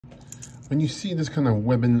when you see this kind of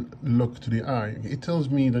webbing look to the eye, it tells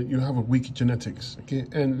me that you have a weak genetics, okay,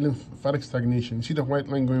 and lymphatic stagnation. You see the white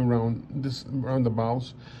line going around the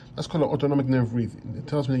bowels? That's called an autonomic nerve wreath. It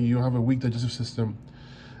tells me that you have a weak digestive system,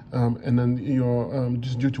 and then you're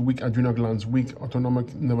just due to weak adrenal glands, weak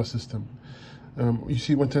autonomic nervous system. You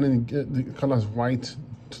see when turning the color is white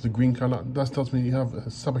to the green color, that tells me you have a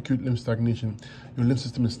subacute lymph stagnation. Your lymph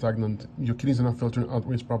system is stagnant, your kidneys are not filtering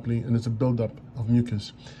outwards properly, and there's a buildup of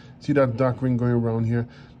mucus. See that dark ring going around here?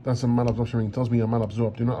 That's a malabsorption ring. It tells me you're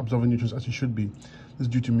malabsorbed. You're not absorbing nutrients as you should be. This is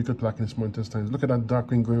due to mucus plaque in the small intestines. Look at that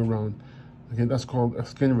dark ring going around. Again, that's called a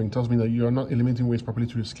skin ring. It tells me that you are not eliminating waste properly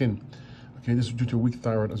through the skin. Okay, this is due to weak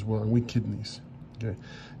thyroid as well and weak kidneys. Okay,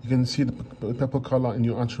 you can see the purple color in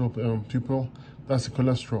your arterial pupil. That's the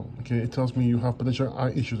cholesterol. Okay, it tells me you have potential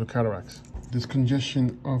eye issues or cataracts. There's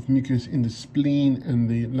congestion of mucus in the spleen and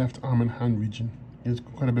the left arm and hand region. There's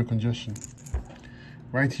quite a bit of congestion.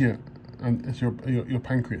 Right here, and it's your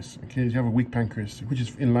pancreas. Okay, you have a weak pancreas, which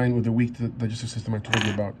is in line with the weak digestive system I told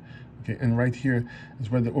you about. Okay, and right here is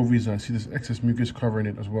where the ovaries are. See this excess mucus covering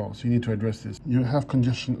it as well. So you need to address this. You have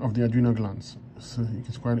congestion of the adrenal glands. So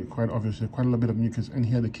it's quite obvious. Quite a little bit of mucus, and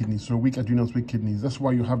here the kidneys. So weak adrenals, weak kidneys. That's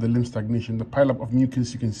why you have the lymph stagnation. The pileup of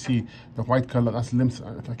mucus, you can see the white color. That's lymph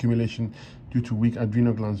accumulation due to weak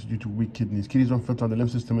adrenal glands, due to weak kidneys. Kidneys don't filter the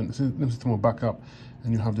lymph system, and the lymph system will back up,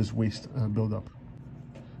 and you have this waste buildup.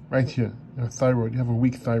 Right here, thyroid, you have a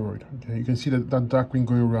weak thyroid. Okay, you can see that dark ring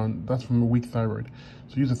going around, that's from a weak thyroid.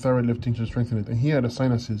 So use the thyroid lifting to strengthen it. And here are the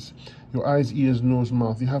sinuses, your eyes, ears, nose,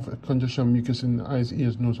 mouth. You have a congestion of mucus in the eyes,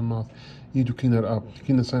 ears, nose, and mouth. You need to clean that up,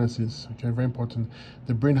 clean the sinuses. Okay, very important.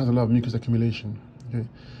 The brain has a lot of mucus accumulation. Okay, you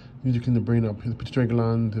need to clean the brain up. The pituitary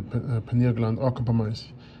gland, the pineal gland, all compromised.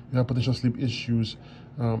 You have potential sleep issues.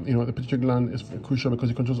 The pituitary gland is crucial because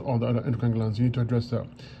it controls all the other endocrine glands. You need to address that.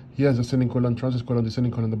 Here's the ascending colon, transverse colon,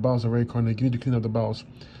 descending colon. The bowels are very chronic. You need to clean up the bowels.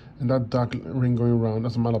 And that dark ring going around,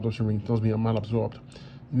 that's a malabsorption ring. It tells me I'm malabsorbed.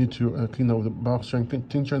 You need to clean up with the bowel strength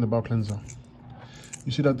tincture and the bowel cleanser.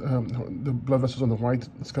 You see that the blood vessels on the white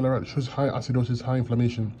sclera shows high acidosis, high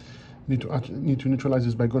inflammation. You need to neutralize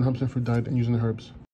this by going Hampstead fruit diet and using the herbs.